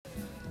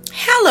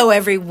Hello,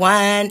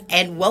 everyone,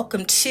 and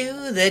welcome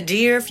to the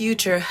Dear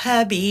Future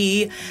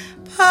Hubby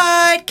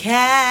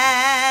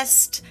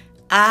podcast.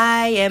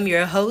 I am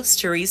your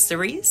host, Teresa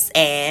Reese,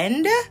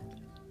 and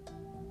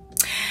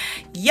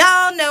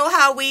y'all know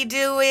how we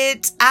do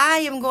it. I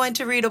am going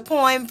to read a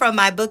poem from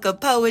my book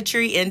of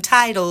poetry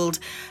entitled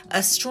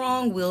A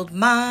Strong-Willed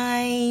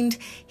Mind,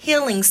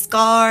 Healing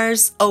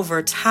Scars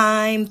Over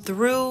Time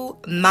Through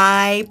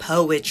My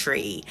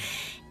Poetry.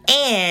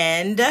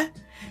 And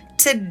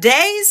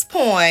today's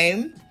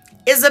poem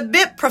is a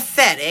bit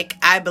prophetic,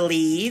 I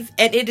believe,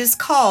 and it is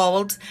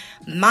called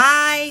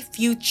My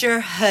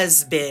Future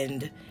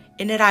Husband.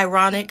 Isn't it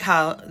ironic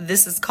how the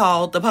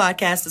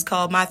podcast is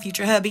called My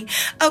Future Hubby?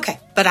 Okay,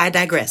 but I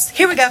digress.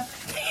 Here we go.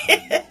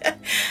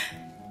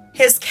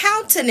 His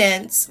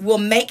countenance will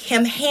make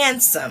him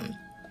handsome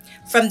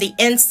from the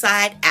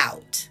inside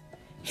out.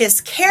 His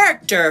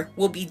character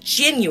will be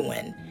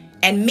genuine,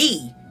 and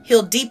me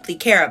he'll deeply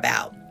care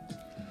about.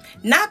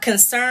 Not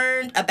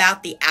concerned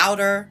about the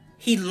outer,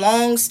 he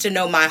longs to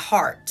know my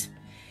heart.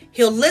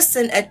 He'll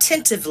listen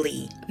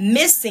attentively,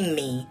 missing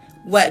me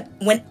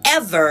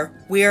whenever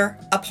we're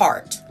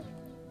apart.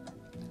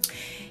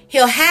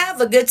 He'll have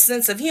a good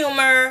sense of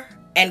humor,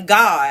 and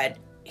God,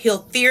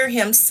 he'll fear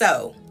him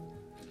so.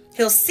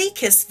 He'll seek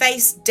his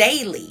face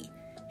daily.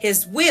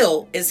 His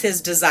will is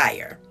his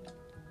desire.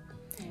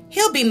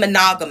 He'll be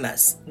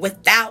monogamous,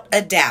 without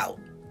a doubt,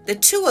 the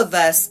two of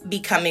us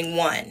becoming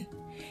one.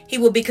 He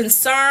will be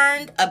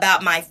concerned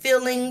about my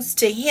feelings.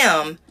 To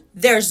him,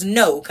 there's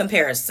no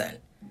comparison.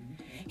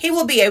 He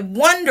will be a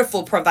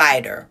wonderful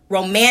provider,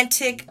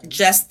 romantic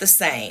just the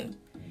same.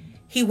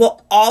 He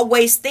will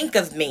always think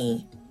of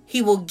me.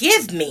 He will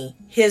give me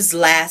his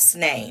last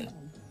name.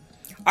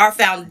 Our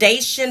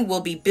foundation will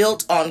be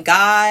built on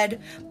God,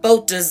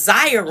 both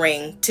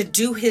desiring to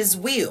do his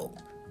will.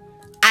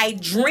 I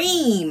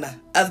dream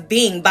of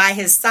being by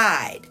his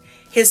side.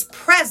 His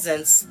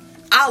presence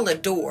I'll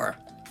adore.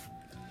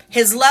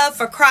 His love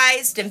for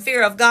Christ and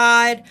fear of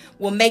God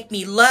will make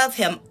me love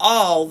him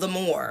all the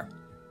more.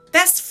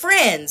 Best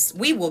friends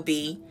we will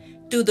be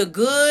through the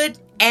good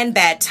and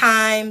bad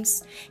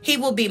times. He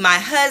will be my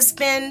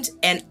husband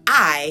and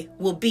I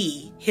will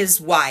be his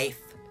wife.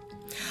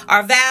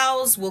 Our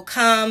vows will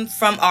come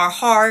from our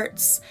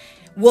hearts.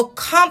 We'll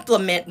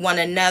complement one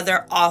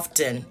another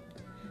often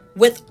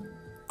with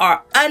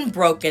our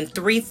unbroken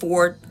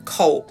 3/4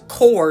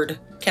 cord.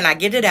 Can I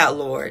get it out,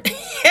 Lord?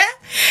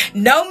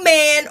 No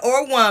man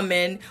or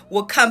woman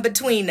will come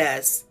between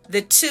us,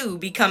 the two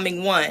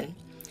becoming one.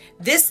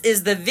 This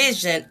is the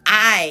vision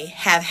I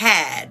have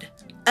had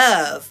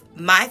of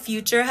my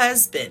future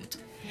husband.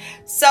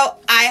 So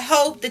I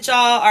hope that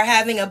y'all are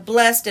having a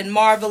blessed and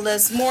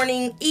marvelous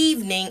morning,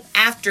 evening,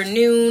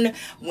 afternoon,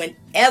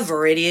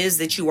 whenever it is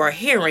that you are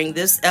hearing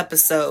this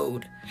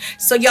episode.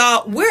 So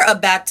y'all, we're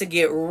about to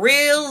get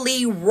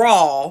really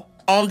raw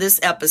on this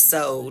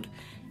episode.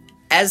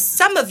 As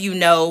some of you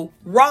know,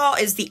 RAW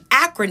is the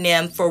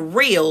acronym for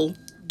real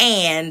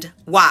and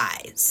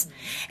wise.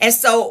 And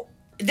so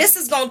this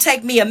is going to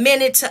take me a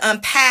minute to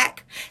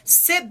unpack,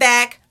 sit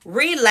back,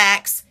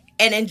 relax,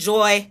 and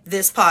enjoy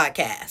this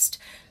podcast.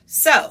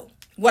 So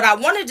what I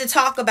wanted to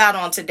talk about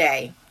on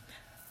today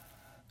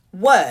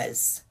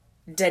was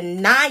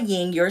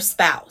denying your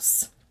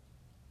spouse.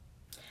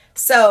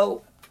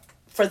 So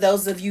for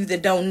those of you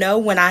that don't know,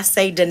 when I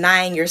say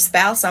denying your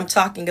spouse, I'm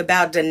talking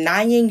about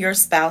denying your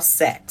spouse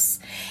sex.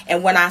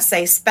 And when I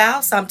say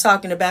spouse, I'm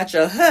talking about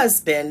your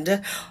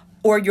husband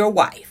or your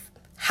wife.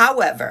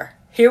 However,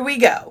 here we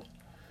go.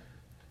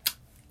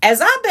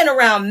 As I've been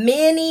around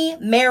many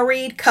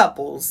married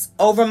couples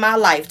over my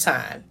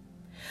lifetime,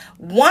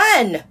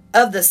 one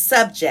of the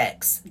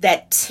subjects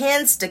that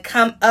tends to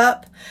come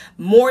up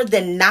more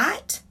than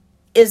not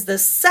is the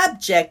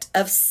subject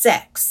of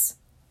sex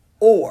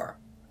or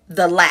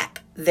the lack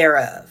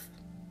thereof.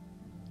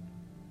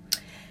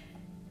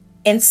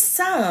 In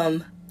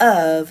some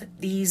of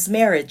these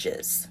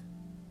marriages.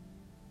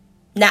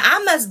 Now,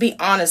 I must be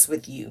honest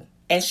with you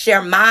and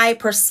share my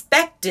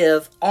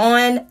perspective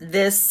on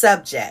this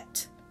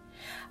subject.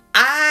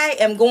 I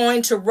am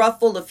going to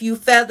ruffle a few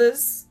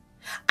feathers.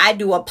 I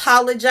do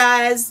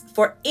apologize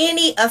for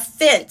any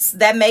offense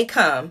that may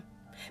come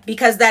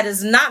because that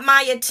is not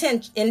my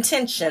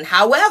intention.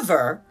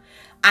 However,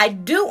 I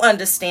do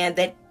understand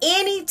that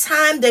any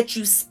time that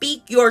you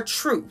speak your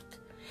truth,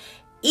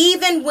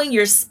 even when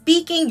you're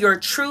speaking your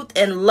truth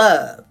in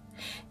love,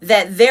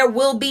 that there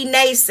will be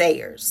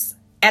naysayers,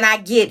 and I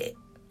get it.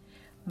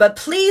 But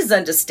please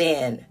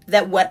understand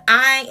that what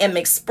I am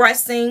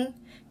expressing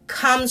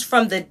comes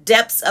from the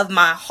depths of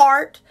my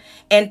heart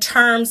in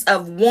terms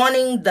of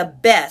wanting the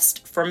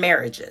best for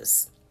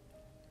marriages.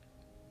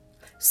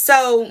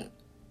 So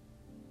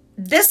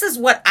this is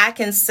what I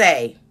can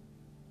say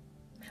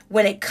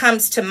when it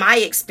comes to my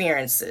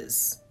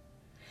experiences,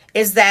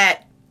 is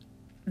that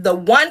the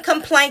one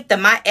complaint that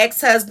my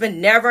ex-husband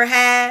never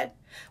had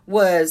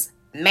was,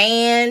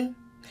 man,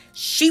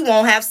 she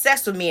won't have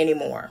sex with me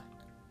anymore.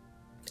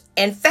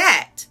 In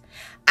fact,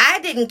 I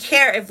didn't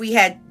care if we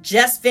had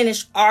just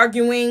finished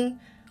arguing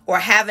or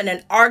having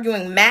an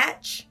arguing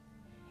match,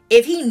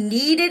 if he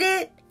needed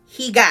it,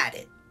 he got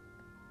it.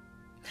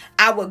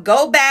 I would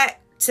go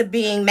back to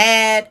being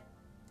mad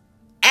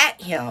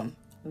at him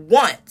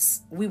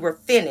once we were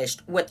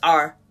finished with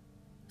our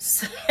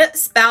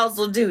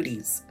spousal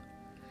duties.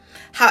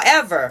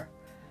 However,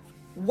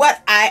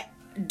 what I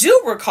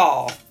do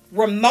recall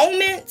were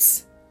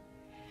moments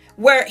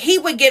where he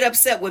would get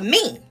upset with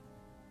me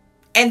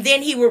and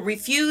then he would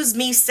refuse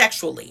me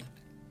sexually.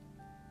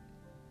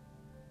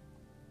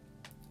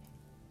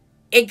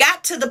 It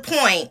got to the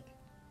point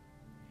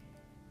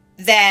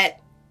that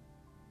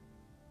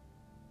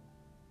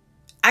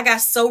I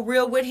got so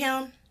real with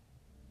him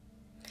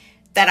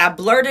that I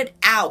blurted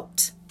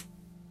out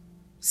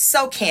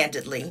so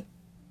candidly,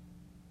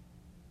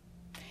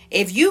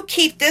 if you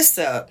keep this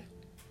up,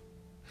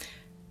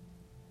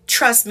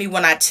 trust me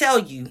when I tell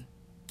you,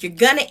 you're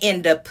going to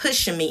end up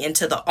pushing me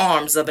into the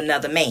arms of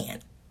another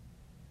man.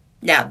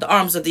 Now, the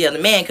arms of the other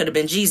man could have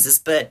been Jesus,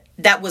 but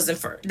that wasn't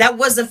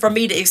for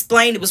me to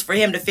explain. It was for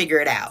him to figure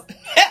it out.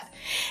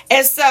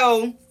 And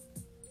so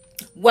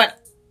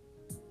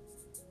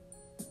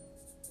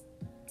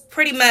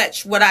pretty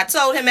much what I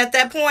told him at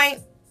that point,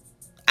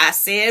 I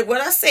said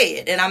what I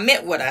said and I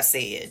meant what I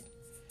said.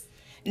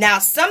 Now,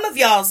 some of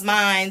y'all's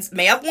minds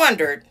may have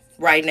wondered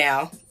right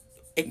now.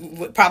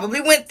 It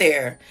probably went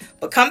there,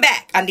 but come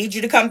back. I need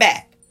you to come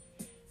back.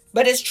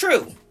 But it's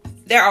true.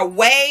 There are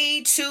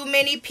way too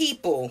many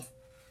people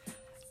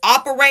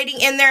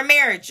operating in their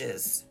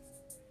marriages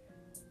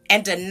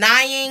and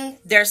denying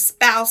their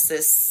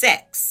spouse's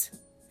sex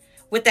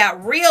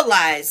without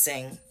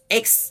realizing.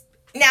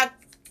 Now,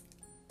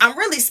 I'm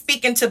really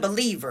speaking to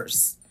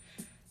believers,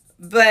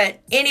 but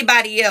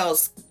anybody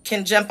else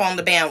can jump on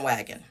the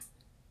bandwagon.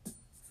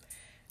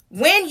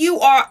 When you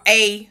are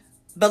a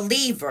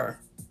believer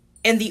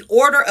in the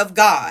order of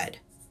God,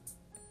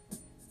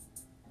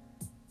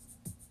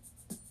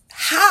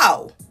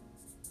 how,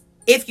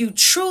 if you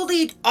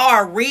truly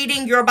are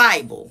reading your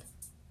Bible,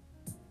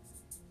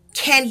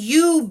 can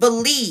you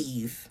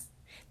believe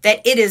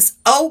that it is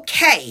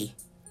okay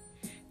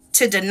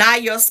to deny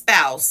your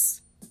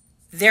spouse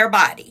their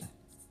body?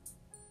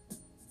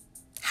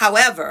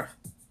 However,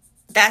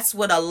 that's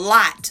what a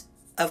lot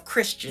of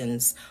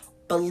Christians,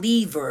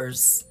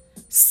 believers,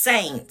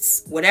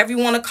 saints, whatever you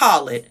want to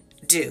call it,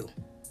 do.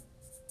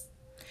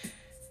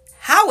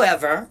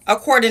 However,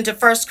 according to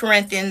 1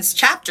 Corinthians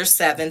chapter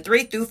 7,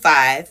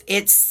 3-5,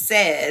 it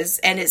says,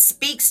 and it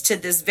speaks to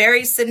this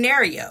very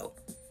scenario,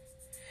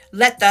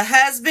 let the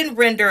husband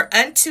render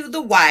unto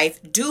the wife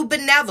due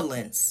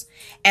benevolence,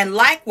 and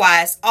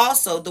likewise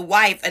also the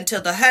wife unto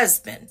the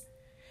husband.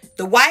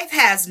 The wife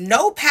has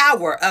no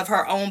power of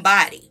her own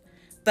body,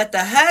 but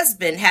the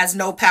husband has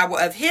no power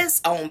of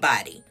his own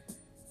body,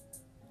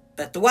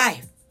 but the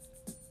wife.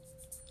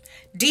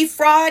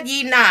 Defraud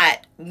ye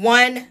not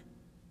one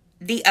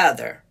the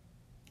other,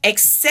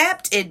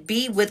 except it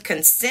be with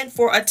consent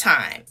for a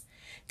time,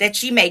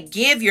 that ye may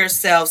give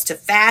yourselves to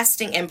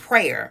fasting and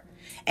prayer,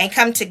 and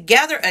come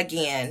together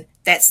again,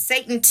 that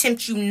Satan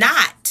tempt you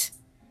not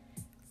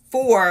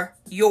for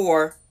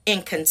your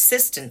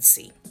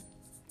inconsistency.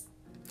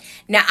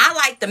 Now, I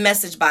like the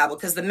Message Bible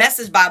because the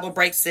Message Bible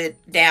breaks it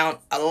down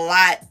a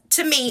lot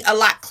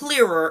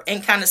clearer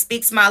and kind of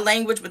speaks my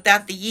language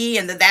without the ye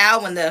and the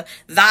thou and the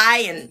thy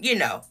and,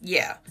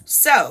 yeah.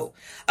 So,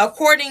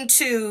 according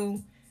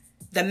to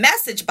the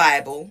Message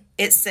Bible,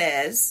 it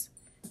says,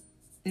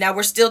 now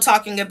we're still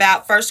talking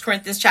about 1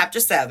 Corinthians chapter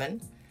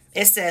 7.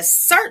 It says,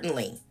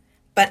 certainly,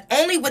 but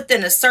only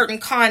within a certain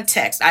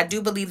context. I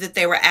do believe that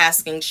they were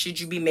asking, should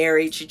you be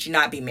married? Should you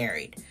not be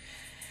married?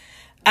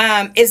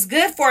 It's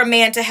good for a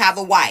man to have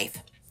a wife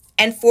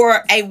and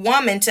for a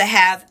woman to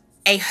have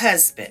a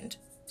husband.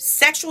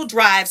 Sexual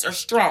drives are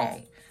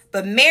strong,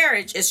 but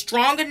marriage is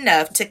strong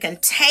enough to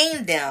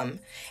contain them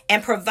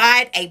and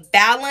provide a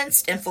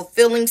balanced and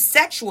fulfilling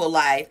sexual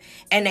life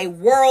in a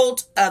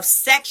world of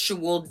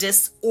sexual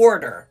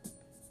disorder.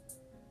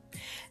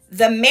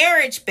 The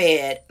marriage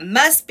bed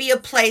must be a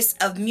place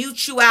of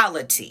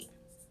mutuality.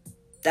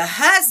 The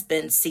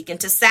husband seeking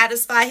to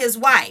satisfy his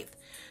wife,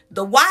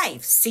 the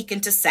wife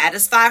seeking to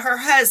satisfy her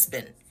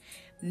husband.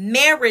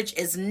 Marriage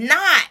is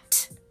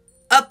not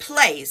a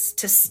place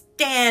to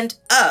stand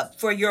up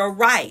for your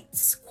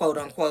rights, quote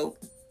unquote.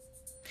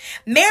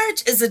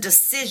 Marriage is a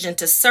decision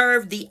to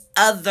serve the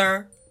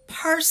other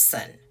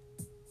person,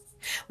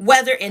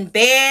 whether in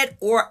bed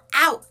or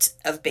out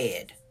of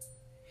bed.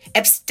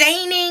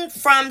 Abstaining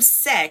from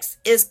sex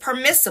is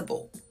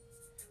permissible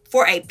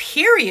for a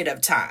period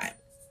of time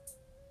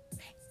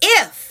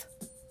if,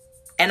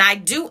 and I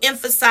do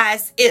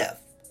emphasize if,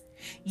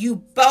 you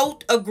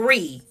both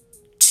agree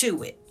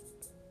to it.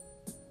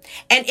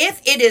 And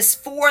if it is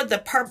for the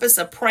purpose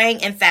of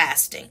praying and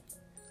fasting,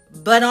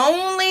 but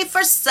only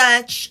for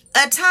such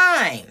a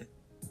time.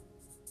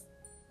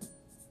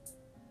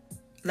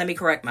 Let me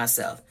correct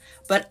myself.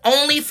 But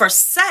only for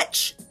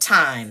such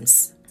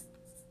times.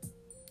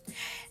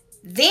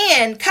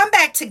 Then come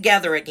back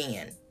together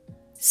again.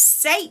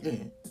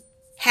 Satan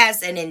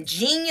has an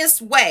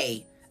ingenious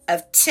way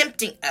of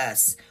tempting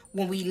us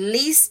when we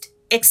least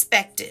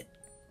expect it.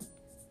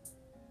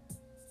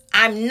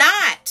 I'm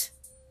not,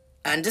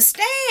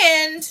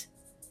 understand,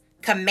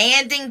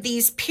 commanding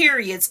these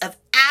periods of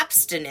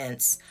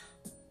abstinence,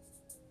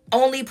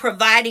 only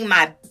providing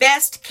my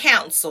best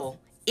counsel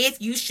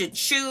if you should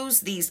choose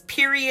these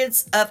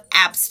periods of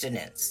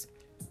abstinence.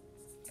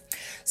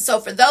 So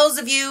for those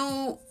of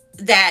you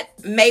that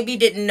maybe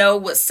didn't know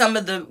what some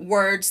of the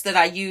words that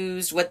I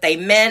used, what they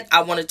meant,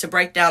 I wanted to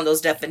break down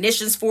those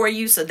definitions for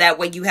you so that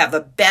way you have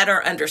a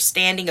better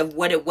understanding of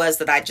what it was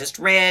that I just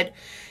read.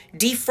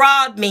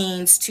 Defraud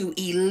means to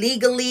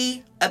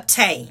illegally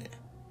obtain.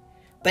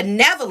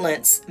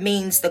 Benevolence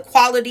means the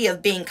quality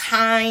of being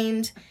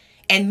kind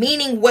and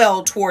meaning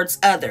well towards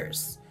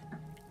others.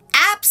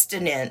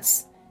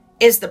 Abstinence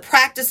is the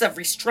practice of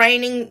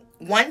restraining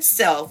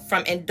oneself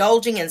from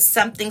indulging in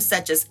something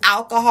such as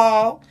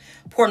alcohol,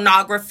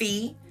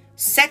 pornography,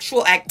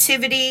 sexual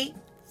activity,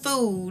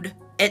 food,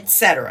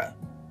 etc.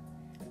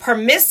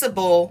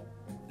 Permissible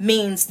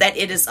means that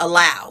it is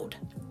allowed.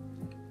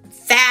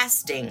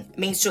 Fasting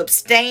means to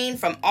abstain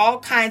from all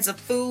kinds of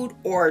food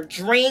or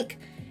drink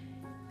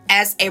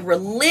as a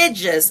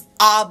religious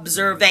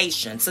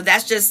observation. So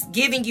that's just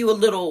giving you a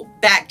little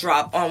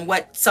backdrop on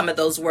what some of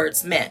those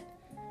words meant.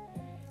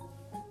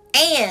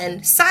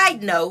 And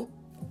side note,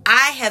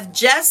 I have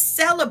just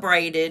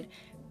celebrated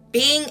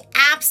being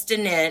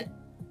abstinent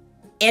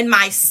in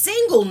my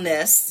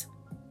singleness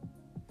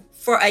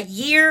for a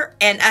year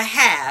and a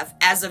half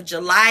as of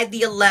July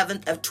the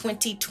 11th of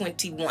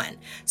 2021.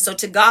 So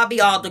to God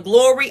be all the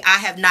glory. I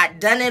have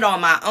not done it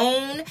on my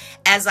own,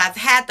 as I've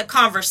had the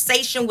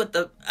conversation with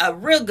a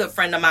real good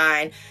friend of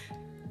mine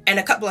and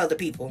a couple other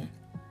people.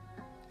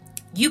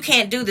 You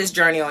can't do this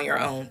journey on your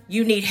own.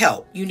 You need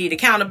help. You need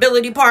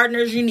accountability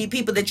partners. You need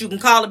people that you can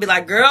call and be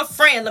like,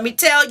 girlfriend, let me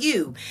tell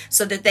you,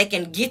 so that they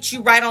can get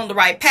you right on the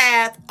right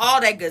path,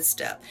 all that good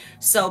stuff.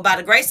 So by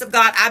the grace of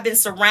God, I've been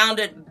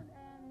surrounded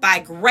by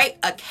great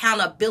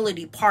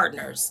accountability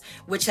partners,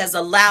 which has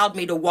allowed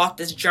me to walk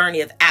this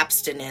journey of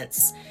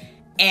abstinence.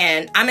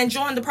 And I'm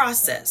enjoying the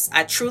process.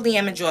 I truly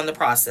am enjoying the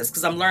process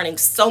because I'm learning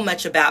so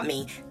much about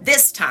me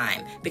this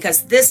time,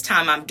 because this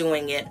time I'm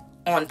doing it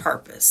on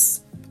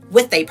purpose,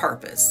 with a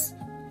purpose,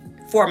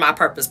 for my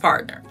purpose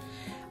partner.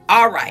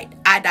 All right,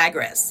 I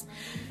digress.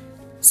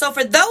 So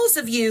for those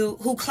of you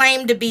who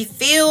claim to be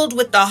filled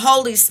with the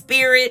Holy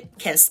Spirit,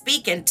 can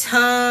speak in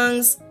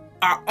tongues,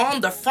 are on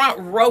the front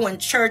row in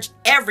church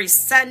every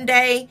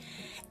Sunday,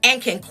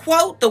 and can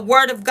quote the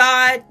Word of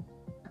God,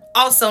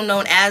 also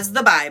known as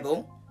the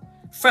Bible,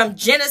 from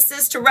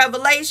Genesis to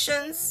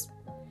Revelations,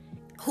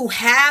 who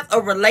have a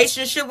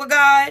relationship with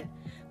God,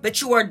 but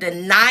you are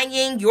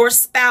denying your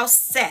spouse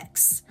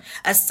sex,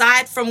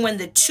 aside from when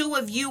the two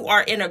of you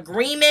are in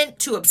agreement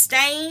to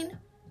abstain,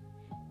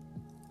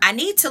 I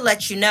need to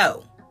let you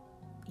know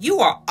you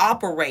are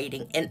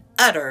operating in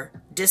utter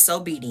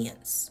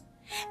disobedience.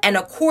 And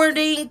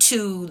according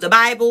to the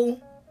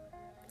Bible,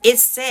 it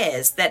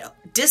says that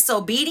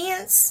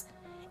disobedience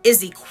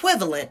is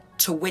equivalent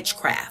to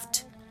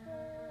witchcraft.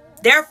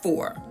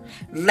 Therefore,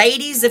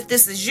 ladies, if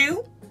this is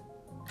you,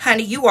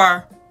 honey, you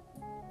are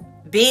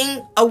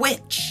being a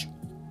witch.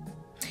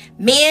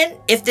 Men,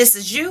 if this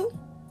is you,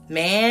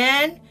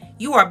 man,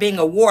 you are being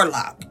a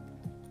warlock.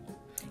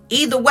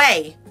 Either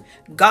way,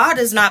 God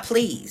is not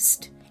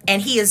pleased,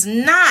 and he is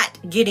not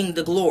getting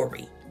the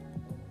glory.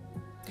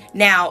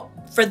 Now,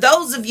 for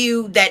those of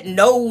you that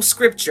know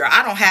scripture,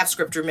 I don't have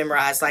scripture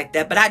memorized like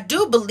that, but I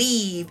do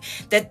believe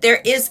that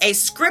there is a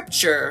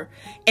scripture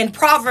in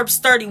Proverbs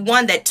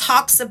 31 that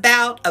talks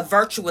about a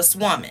virtuous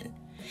woman.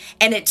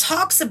 And it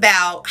talks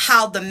about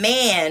how the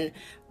man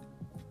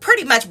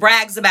pretty much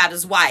brags about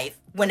his wife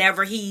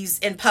whenever he's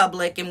in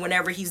public and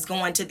whenever he's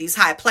going to these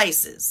high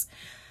places.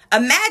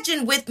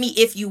 Imagine with me,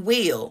 if you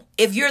will,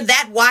 if you're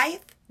that wife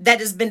that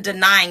has been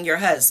denying your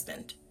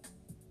husband.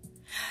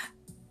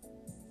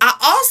 I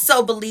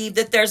also believe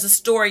that there's a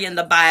story in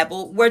the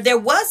Bible where there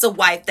was a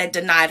wife that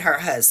denied her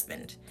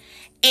husband,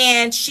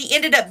 and she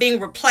ended up being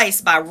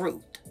replaced by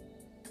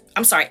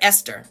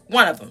Esther.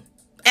 One of them.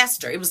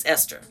 Esther. It was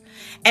Esther.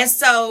 And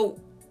so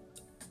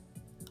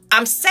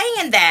I'm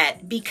saying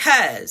that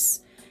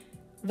because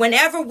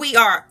whenever we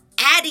are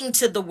adding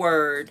to the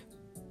word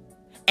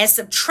and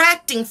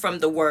subtracting from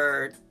the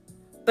word,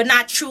 but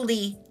not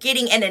truly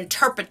getting an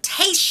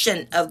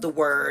interpretation of the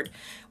word,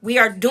 we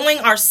are doing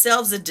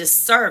ourselves a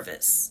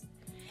disservice,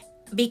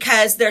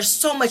 because there's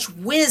so much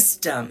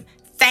wisdom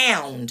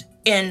found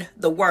in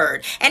the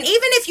word. And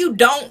even if you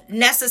don't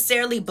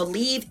necessarily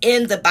believe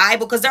in the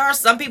Bible, because there are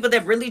some people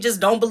that really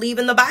just don't believe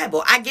in the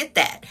Bible, I get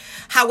that.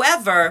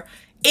 However,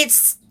 it's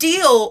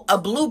still a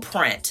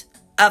blueprint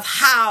of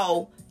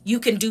how you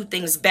can do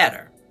things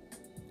better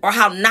or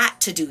how not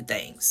to do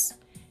things.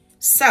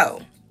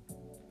 So,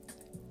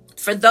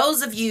 for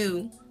those of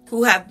you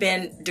who have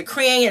been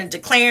decreeing and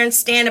declaring,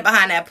 standing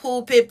behind that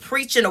pulpit,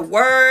 preaching a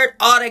word,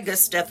 all that good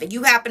stuff, and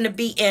you happen to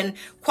be in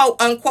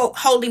quote unquote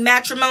holy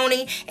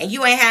matrimony, and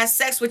you ain't had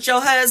sex with your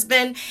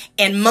husband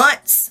in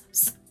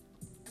months,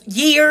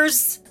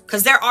 years,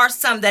 because there are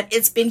some that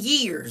it's been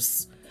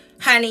years,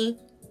 honey,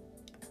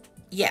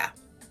 yeah,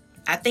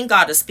 I think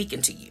God is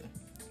speaking to you.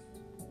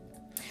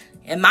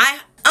 In my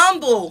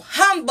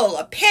humble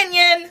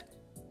opinion,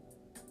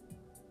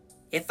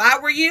 if I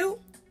were you,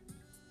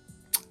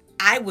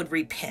 I would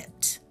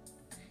repent,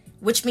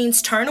 which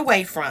means turn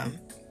away from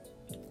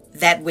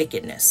that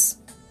wickedness.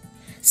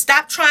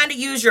 Stop trying to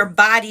use your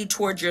body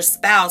toward your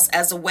spouse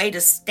as a way to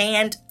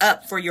stand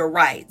up for your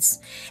rights.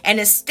 And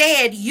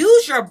instead,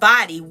 use your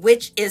body,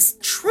 which is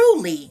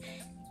truly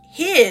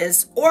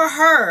his or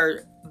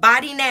her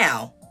body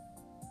now,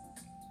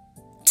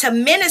 to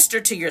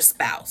minister to your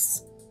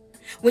spouse.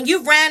 When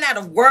you've ran out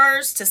of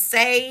words to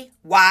say,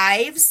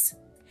 wives,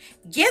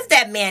 give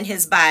that man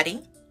his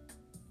body.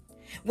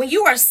 When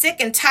you are sick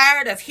and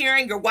tired of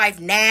hearing your wife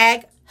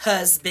nag,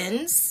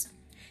 husbands,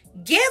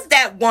 give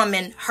that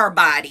woman her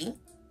body.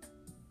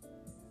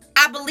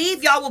 I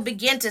believe y'all will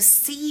begin to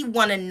see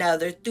one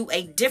another through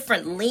a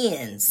different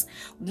lens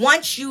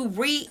once you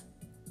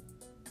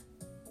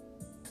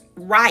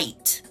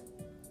rewrite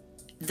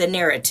the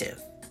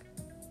narrative.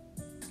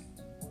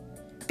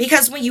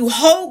 Because when you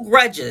hold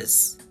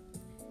grudges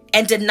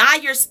and deny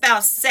your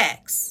spouse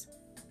sex,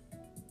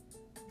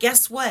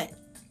 guess what?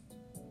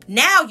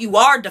 Now you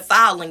are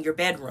defiling your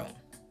bedroom.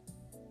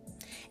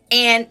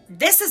 And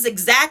this is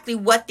exactly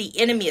what the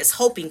enemy is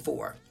hoping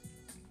for.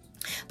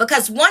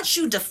 Because once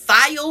you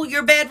defile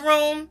your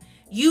bedroom,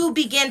 you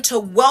begin to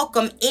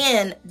welcome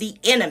in the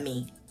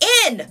enemy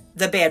in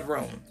the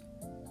bedroom.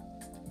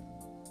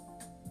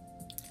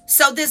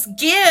 So this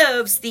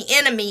gives the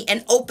enemy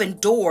an open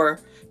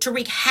door to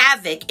wreak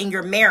havoc in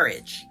your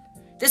marriage.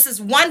 This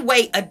is one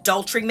way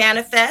adultery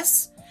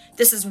manifests.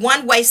 This is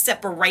one way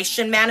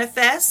separation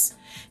manifests.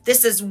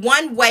 This is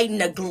one way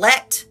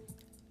neglect,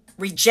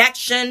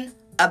 rejection,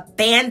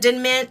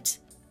 abandonment,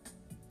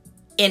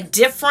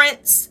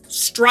 indifference,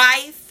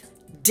 strife,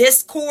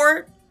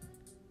 discord.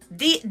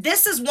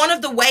 This is one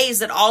of the ways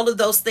that all of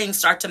those things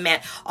start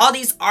to all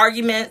these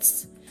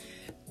arguments.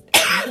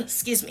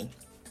 Excuse me.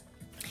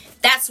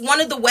 That's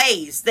one of the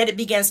ways that it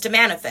begins to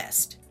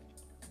manifest.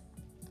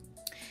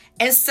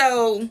 And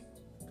so,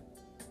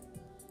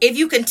 if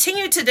you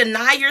continue to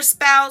deny your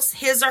spouse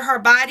his or her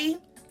body,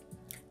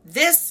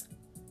 they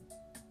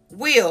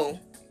will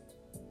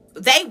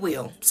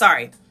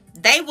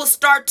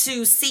start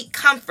to seek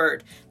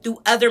comfort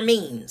through other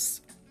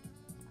means.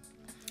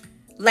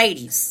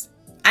 Ladies,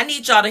 I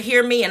need y'all to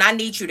hear me, and I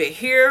need you to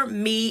hear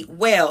me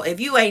well. If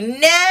you ain't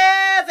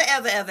never,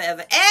 ever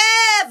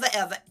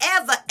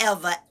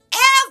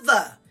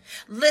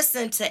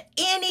listen to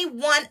any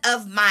one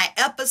of my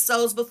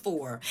episodes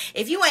before,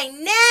 if you ain't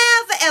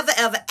never,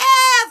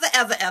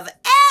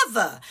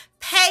 ever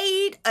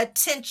paid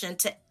attention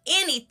to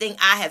anything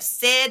I have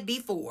said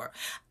before,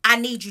 I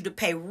need you to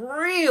pay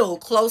real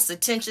close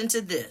attention to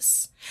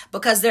this,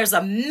 because there's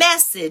a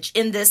message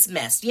in this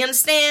mess. You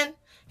understand?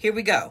 Here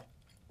we go.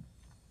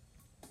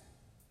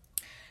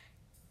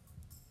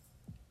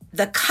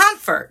 The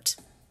comfort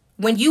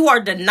when you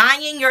are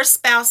denying your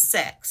spouse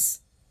sex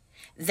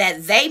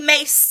that they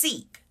may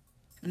seek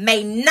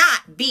may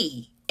not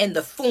be in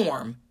the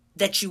form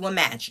that you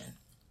imagine.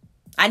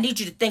 I need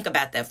you to think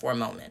about that for a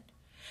moment.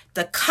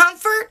 The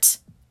comfort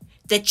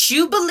that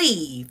you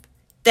believe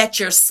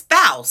that your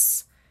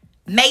spouse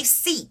may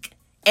seek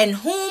and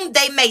whom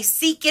they may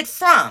seek it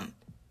from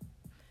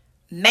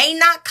may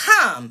not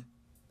come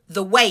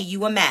the way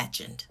you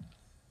imagined.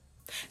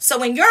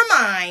 So in your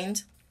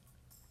mind,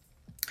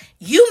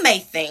 you may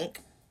think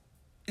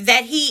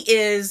that he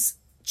is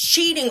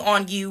cheating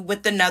on you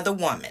with another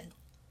woman.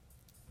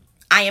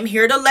 I am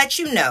here to let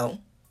you know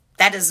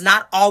that is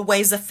not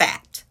always a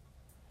fact.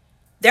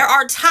 There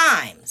are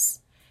times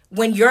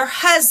when your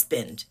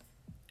husband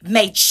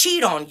may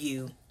cheat on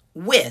you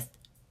with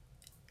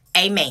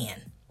a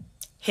man,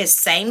 his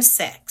same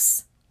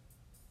sex.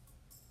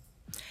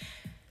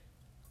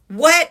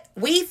 What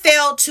we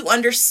fail to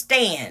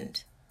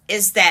understand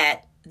is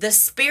that the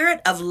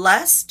spirit of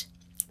lust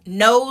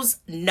knows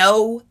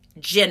no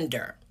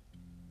gender.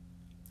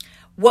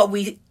 What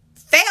we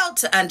fail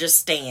to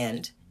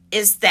understand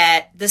is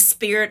that the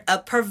spirit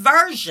of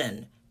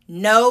perversion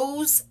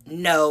knows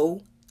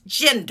no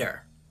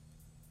gender.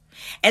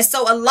 And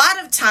so a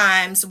lot of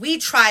times we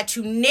try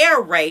to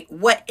narrate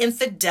what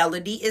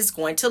infidelity is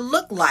going to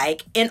look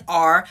like in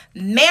our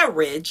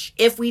marriage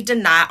if we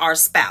deny our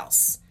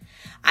spouse.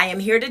 I am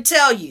here to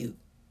tell you,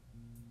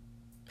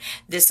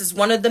 this is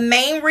one of the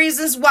main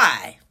reasons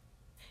why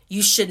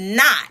you should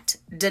not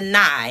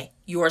deny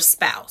your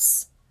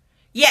spouse.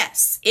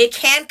 Yes, it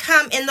can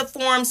come in the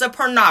forms of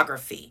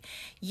pornography.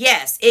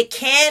 Yes, it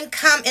can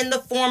come in the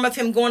form of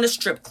him going to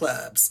strip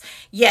clubs.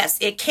 Yes,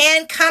 it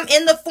can come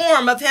in the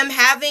form of him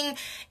having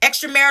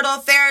extramarital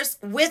affairs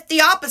with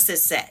the opposite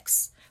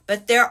sex.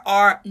 But there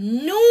are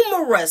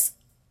numerous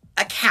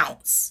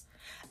accounts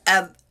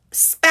of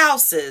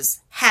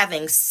spouses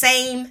having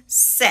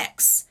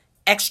same-sex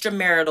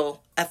extramarital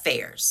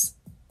affairs.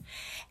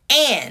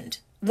 And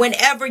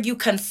whenever you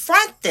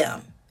confront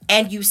them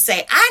and you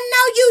say, I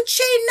know you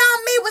cheating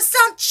on me with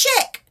some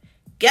chick,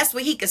 guess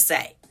what he could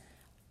say?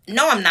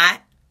 No, I'm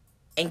not.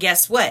 And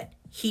guess what?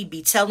 He'd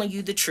be telling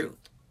you the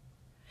truth.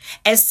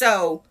 And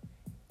so,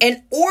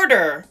 in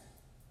order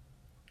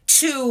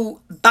to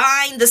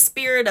bind the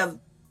spirit of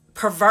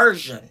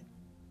perversion,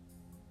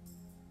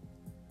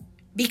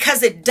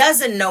 because it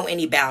doesn't know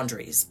any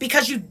boundaries,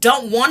 because you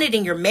don't want it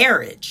in your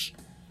marriage,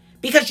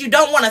 because you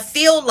don't want to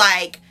feel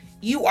like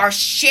you are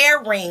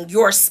sharing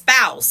your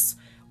spouse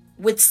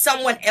with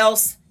someone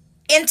else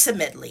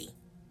intimately,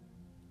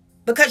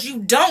 because you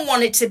don't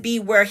want it to be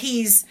where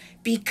he's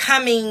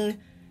becoming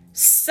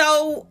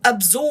so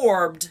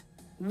absorbed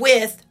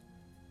with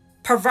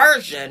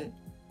perversion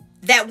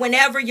that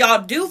whenever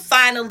y'all do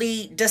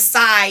finally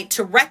decide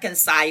to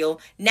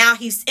reconcile, now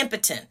he's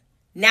impotent.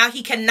 Now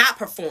he cannot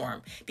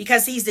perform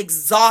because he's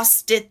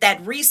exhausted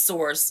that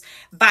resource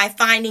by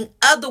finding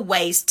other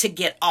ways to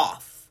get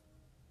off.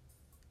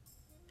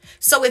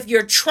 So if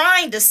you're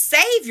trying to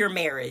save your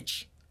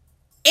marriage,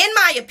 in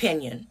my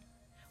opinion,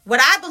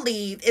 what I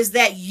believe is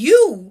that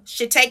you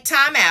should take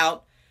time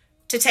out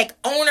to take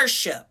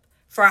ownership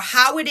for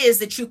how it is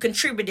that you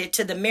contributed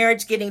to the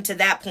marriage getting to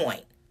that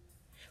point.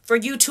 For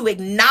you to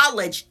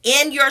acknowledge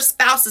in your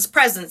spouse's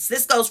presence,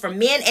 this goes for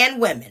men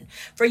and women,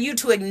 for you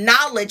to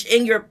acknowledge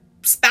in your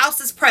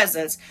spouse's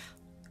presence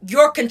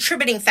your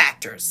contributing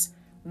factors,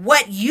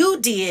 what you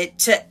did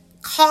to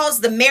cause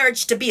the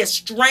marriage to be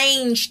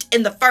estranged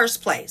in the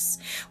first place,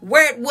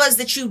 where it was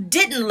that you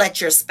didn't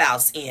let your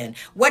spouse in,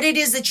 what it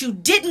is that you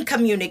didn't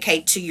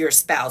communicate to your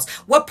spouse,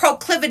 what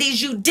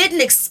proclivities you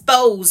didn't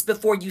expose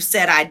before you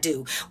said I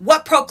do,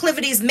 what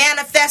proclivities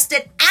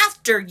manifested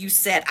after you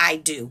said I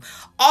do.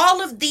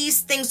 All of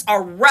these things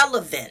are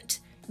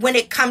relevant when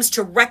it comes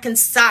to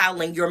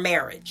reconciling your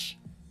marriage.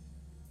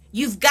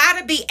 You've got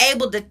to be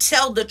able to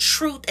tell the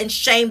truth and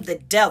shame the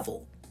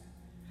devil.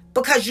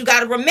 Because you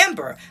got to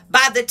remember,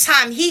 by the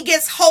time he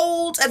gets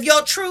hold of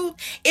your truth,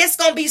 it's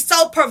going to be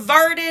so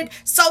perverted,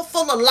 so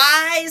full of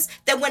lies,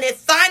 that when it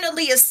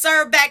finally is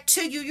served back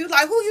to you, you're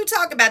like, who you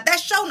talking about?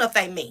 That sure enough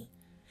ain't me.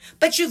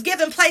 But you've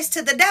given place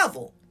to the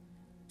devil.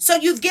 So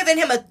you've given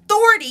him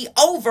authority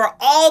over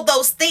all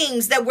those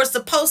things that were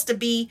supposed to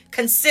be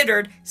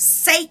considered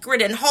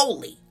sacred and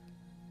holy.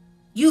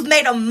 You've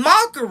made a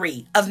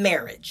mockery of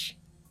marriage.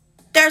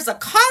 There's a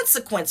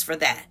consequence for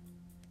that.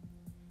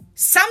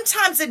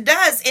 Sometimes it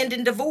does end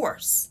in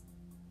divorce.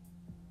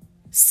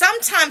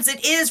 Sometimes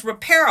it is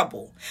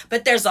repairable,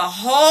 but there's a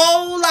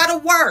whole lot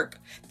of work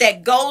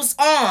that goes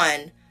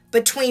on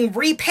between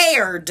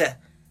repaired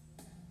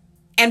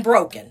and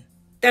broken.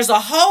 There's a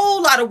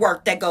whole lot of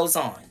work that goes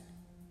on.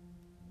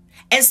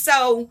 And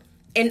so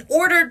in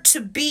order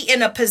to be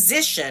in a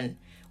position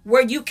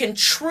where you can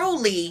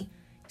truly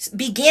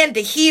begin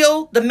to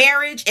heal the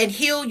marriage and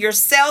heal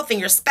yourself and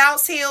your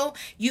spouse heal,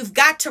 you've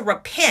got to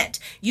repent.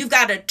 You've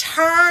got to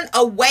turn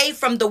away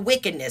from the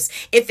wickedness.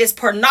 If it's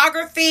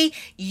pornography,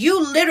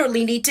 you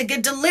literally need to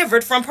get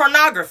delivered from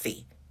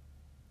pornography.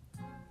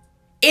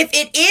 If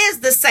it is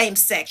the same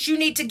sex, you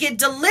need to get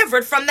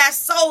delivered from that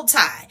soul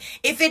tie.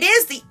 If it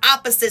is the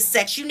opposite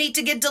sex, you need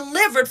to get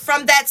delivered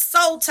from that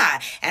soul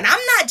tie. And I'm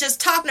not just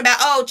talking about,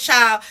 oh,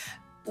 child,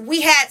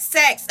 we had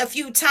sex a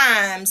few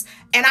times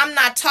and I'm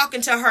not talking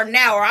to her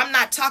now, or I'm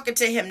not talking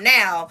to him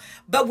now,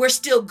 but we're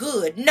still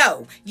good.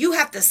 No, you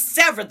have to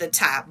sever the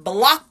tie,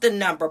 block the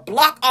number,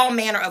 block all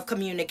manner of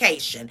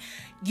communication.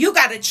 You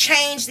got to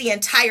change the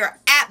entire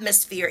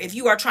atmosphere if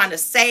you are trying to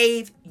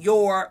save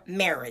your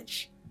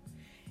marriage.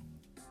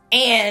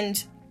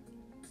 And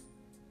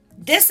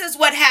this is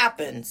what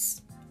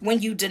happens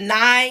when you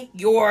deny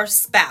your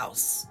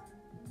spouse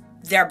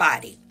their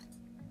body.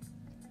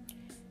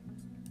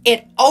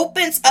 It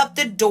opens up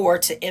the door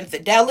to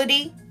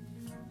infidelity,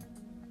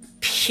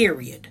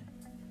 period.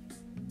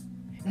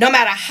 No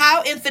matter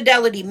how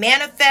infidelity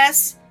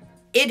manifests,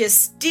 it is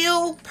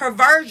still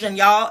perversion,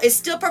 y'all. It's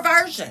still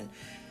perversion.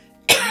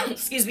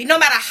 Excuse me. No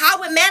matter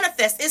how it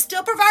manifests, it's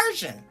still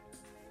perversion.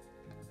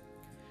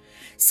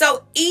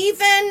 So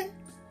even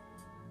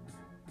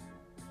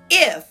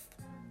if,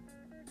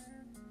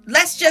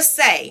 let's just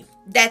say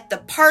that the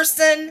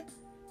person,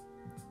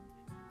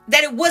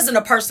 that it wasn't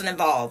a person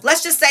involved.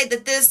 Let's just say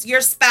that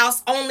your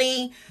spouse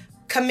only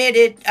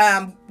committed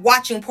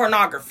watching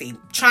pornography,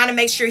 trying to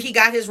make sure he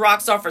got his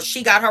rocks off or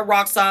she got her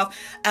rocks off,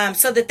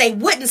 so that they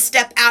wouldn't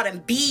step out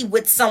and be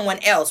with someone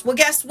else. Well,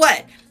 guess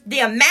what? The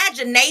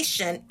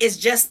imagination is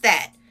just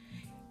that.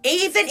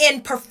 Even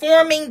in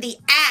performing the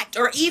act,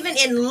 or even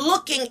in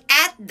looking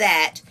at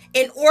that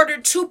in order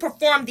to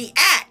perform the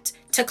act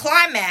to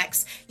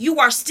climax, you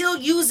are still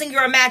using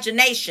your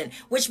imagination,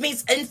 which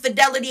means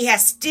infidelity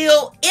has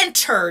still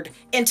entered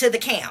into the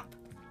camp.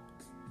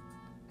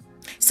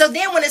 So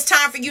then when it's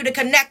time for you to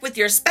connect with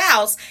your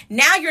spouse,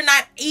 now you're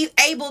not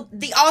able,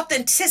 the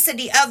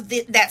authenticity of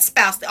that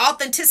spouse, the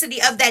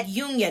authenticity of that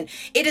union,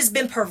 it has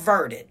been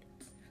perverted.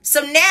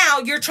 So now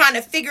you're trying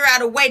to figure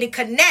out a way to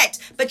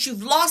connect, but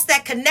you've lost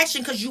that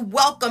connection because you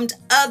welcomed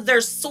other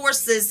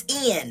sources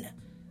in,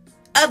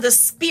 other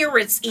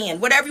spirits in,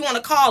 whatever you want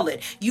to call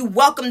it. You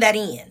welcome that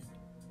in.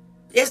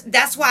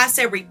 That's why I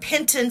said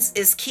repentance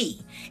is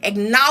key.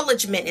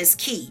 Acknowledgement is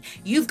key.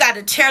 You've got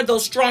to tear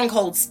those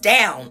strongholds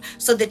down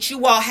so that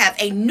you all have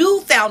a new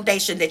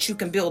foundation that you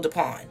can build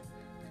upon.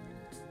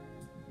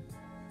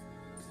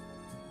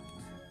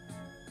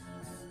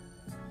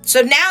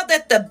 So now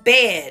that the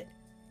bed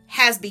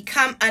has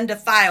become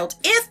undefiled,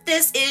 if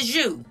this is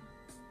you,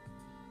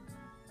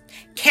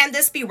 can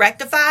this be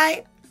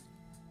rectified?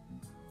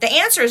 The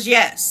answer is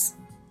yes.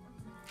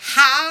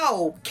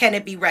 How can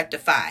it be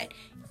rectified?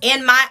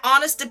 In my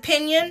honest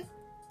opinion,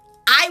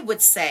 I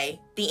would say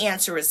the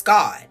answer is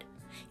God.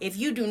 If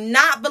you do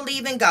not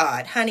believe in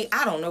God, honey,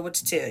 I don't know what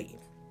to tell you.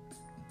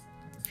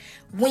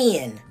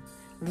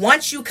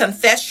 Once you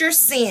confess your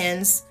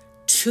sins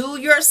to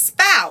your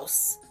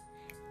spouse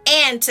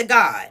and to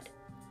God,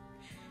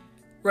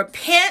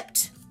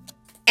 repent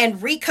and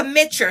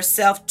recommit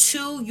yourself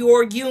to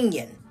your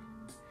union.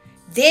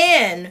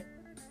 Then,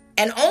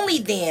 and only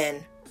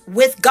then,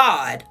 with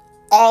God,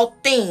 all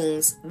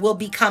things will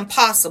become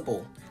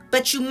possible.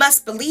 But you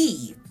must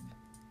believe.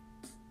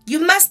 You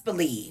must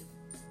believe.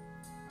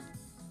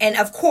 And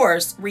of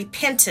course,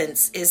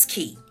 repentance is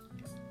key.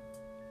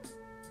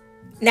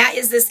 Now,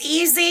 is this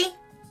easy?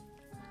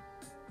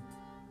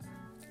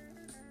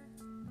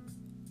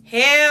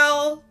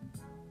 Hell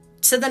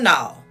to the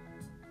no.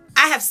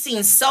 I have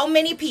seen so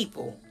many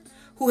people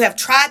who have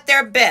tried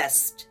their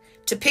best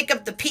to pick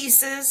up the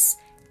pieces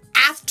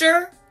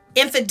after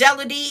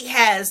infidelity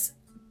has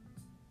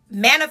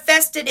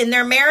manifested in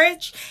their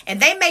marriage, and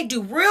they may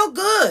do real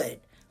good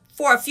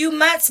for a few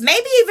months,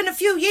 maybe even a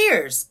few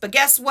years. But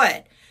guess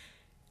what?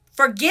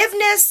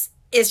 Forgiveness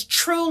is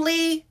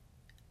truly,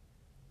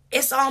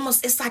 it's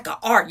like an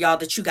art, y'all,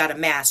 that you got to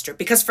master,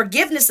 because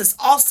forgiveness is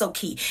also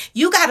key.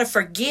 You got to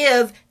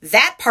forgive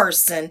that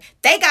person.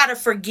 They got to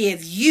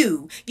forgive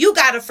you. You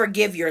got to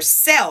forgive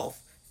yourself.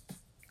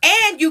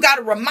 And you got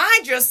to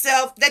remind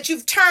yourself that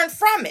you've turned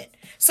from it.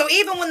 So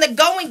even when the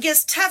going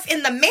gets tough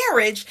in the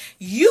marriage,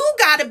 you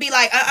got to be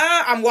like,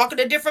 I'm walking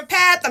a different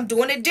path. I'm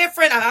doing it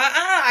different.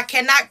 I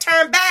cannot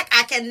turn back.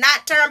 I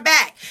cannot turn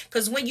back.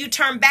 Because when you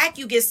turn back,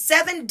 you get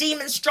 7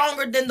 demons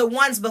stronger than the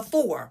ones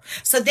before.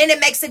 So then it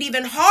makes it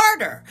even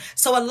harder.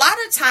 So a lot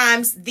of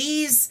times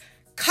these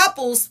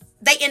couples,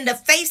 they end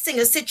up facing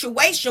a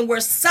situation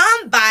where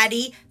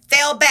somebody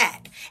fell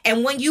back.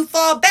 And when you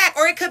fall back,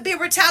 or it could be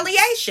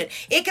retaliation.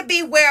 It could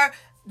be where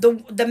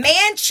the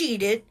man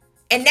cheated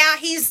and now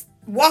he's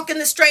walking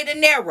the straight and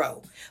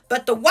narrow.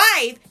 But the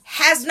wife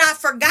has not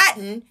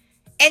forgotten.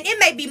 And it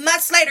may be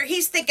months later,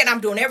 he's thinking, I'm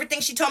doing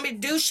everything she told me to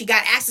do. She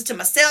got access to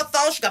my cell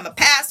phone. She got my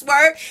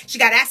password. She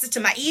got access to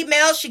my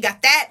email. She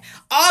got that.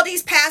 All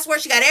these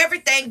passwords. She got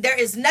everything. There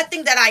is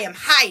nothing that I am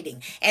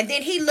hiding. And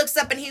then he looks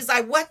up and he's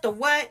like, what the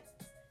what?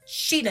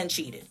 She done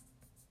cheated.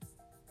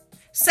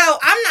 So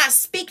I'm not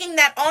speaking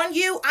that on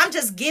you. I'm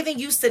just giving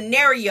you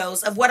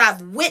scenarios of what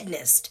I've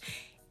witnessed.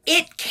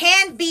 It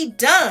can be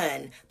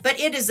done, but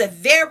it is a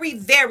very,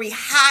 very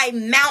high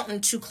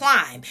mountain to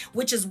climb,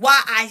 which is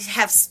why I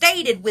have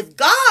stated with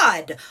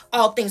God,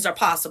 all things are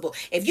possible.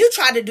 If you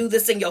try to do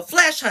this in your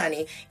flesh,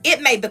 honey, it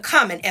may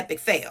become an epic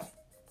fail.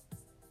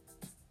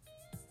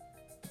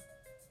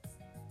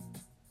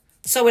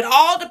 So it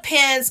all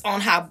depends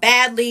on how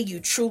badly you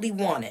truly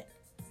want it.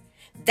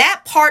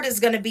 That part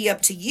is going to be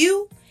up to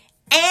you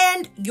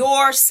and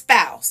your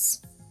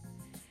spouse.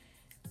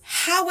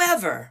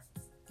 However,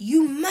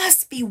 you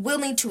must be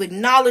willing to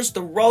acknowledge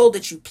the role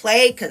that you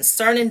played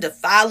concerning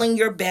defiling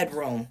your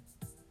bedroom.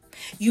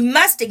 You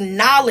must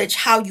acknowledge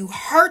how you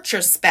hurt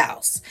your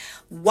spouse,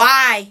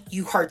 why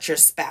you hurt your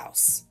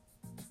spouse,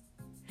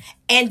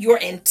 and your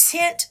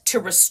intent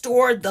to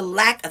restore the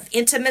lack of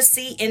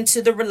intimacy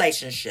into the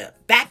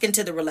relationship, back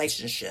into the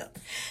relationship,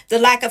 the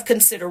lack of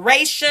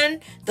consideration,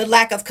 the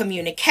lack of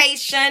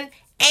communication,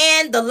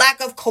 and the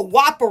lack of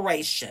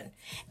cooperation,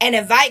 and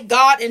invite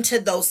God into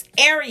those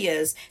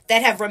areas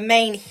that have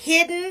remained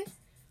hidden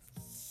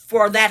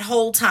for that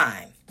whole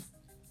time.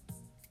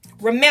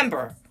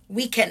 Remember,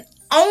 we can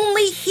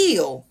only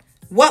heal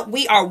what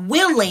we are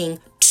willing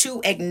to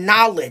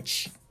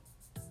acknowledge.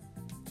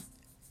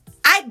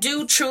 I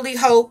do truly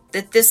hope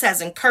that this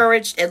has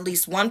encouraged at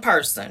least one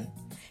person,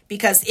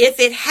 because if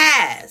it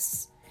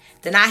has,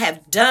 then I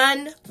have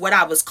done what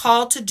I was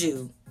called to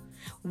do,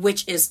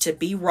 which is to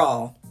be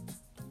raw,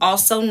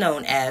 also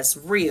known as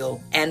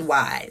real and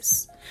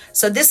wise.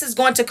 So this is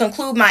going to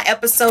conclude my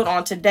episode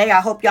on today. I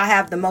hope y'all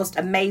have the most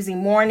amazing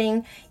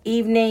morning,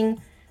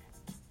 evening,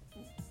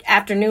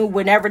 afternoon,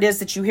 whenever it is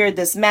that you hear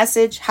this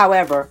message.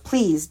 However,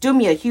 please do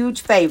me a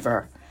huge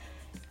favor.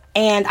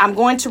 And I'm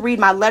going to read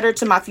my letter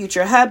to my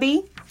future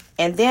hubby,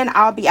 and then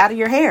I'll be out of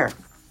your hair.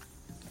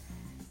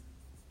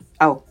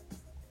 Oh,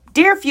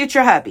 dear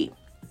future hubby,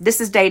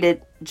 this is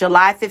dated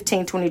July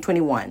 15,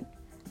 2021.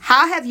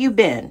 How have you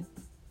been?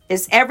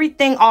 Is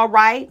everything all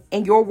right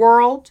in your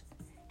world?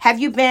 Have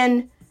you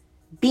been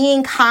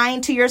being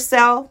kind to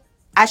yourself?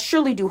 I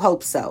surely do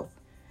hope so.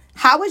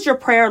 How is your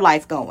prayer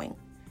life going?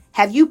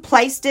 Have you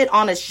placed it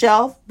on a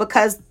shelf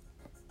because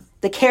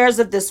the cares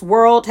of this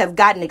world have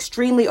gotten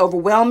extremely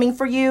overwhelming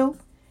for you?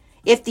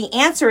 If the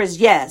answer is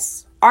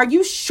yes, are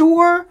you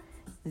sure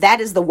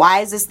that is the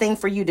wisest thing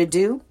for you to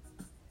do?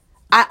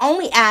 I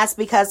only ask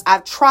because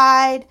I've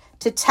tried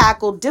to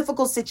tackle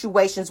difficult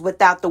situations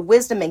without the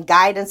wisdom and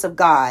guidance of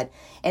God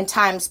in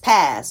times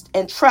past.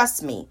 And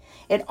trust me,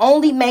 it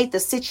only made the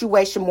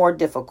situation more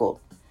difficult.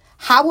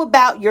 How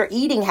about your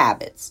eating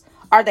habits?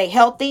 Are they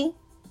healthy?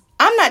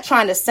 I'm not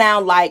trying to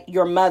sound like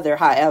your mother,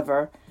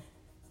 however,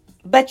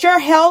 but your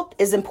health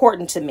is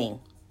important to me,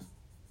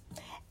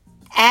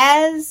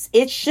 as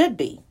it should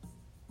be.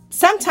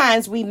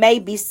 Sometimes we may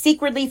be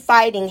secretly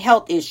fighting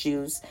health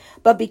issues,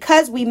 but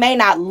because we may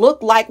not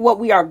look like what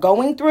we are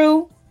going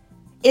through,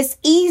 it's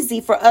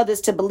easy for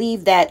others to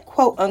believe that,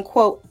 quote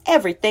unquote,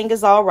 everything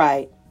is all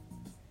right.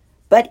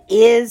 But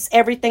is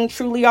everything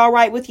truly all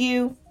right with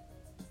you?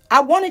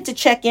 I wanted to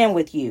check in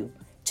with you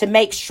to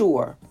make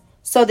sure,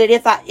 so that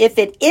if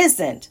it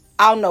isn't,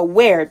 I'll know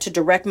where to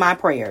direct my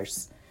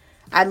prayers.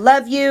 I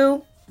love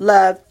you.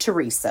 Love,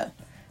 Teresa.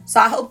 So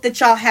I hope that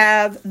y'all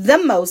have the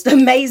most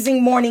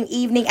amazing morning,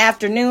 evening,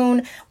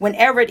 afternoon,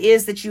 whenever it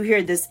is that you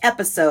hear this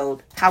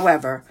episode.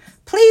 However,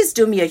 please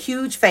do me a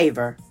huge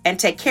favor and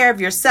take care of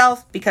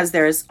yourself, because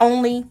there is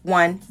only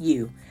one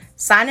you.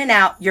 Signing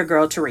out, your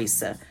girl,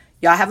 Teresa.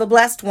 Y'all have a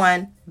blessed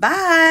one.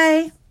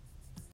 Bye.